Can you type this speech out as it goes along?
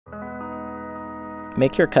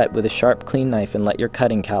Make your cut with a sharp, clean knife and let your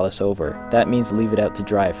cutting callus over. That means leave it out to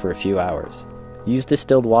dry for a few hours. Use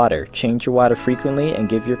distilled water. Change your water frequently and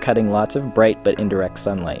give your cutting lots of bright but indirect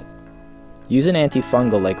sunlight. Use an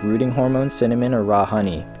antifungal like rooting hormone, cinnamon, or raw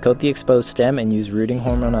honey. Coat the exposed stem and use rooting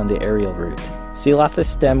hormone on the aerial root. Seal off the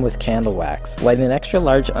stem with candle wax. Light an extra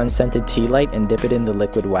large unscented tea light and dip it in the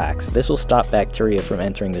liquid wax. This will stop bacteria from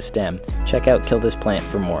entering the stem. Check out Kill This Plant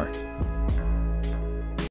for more.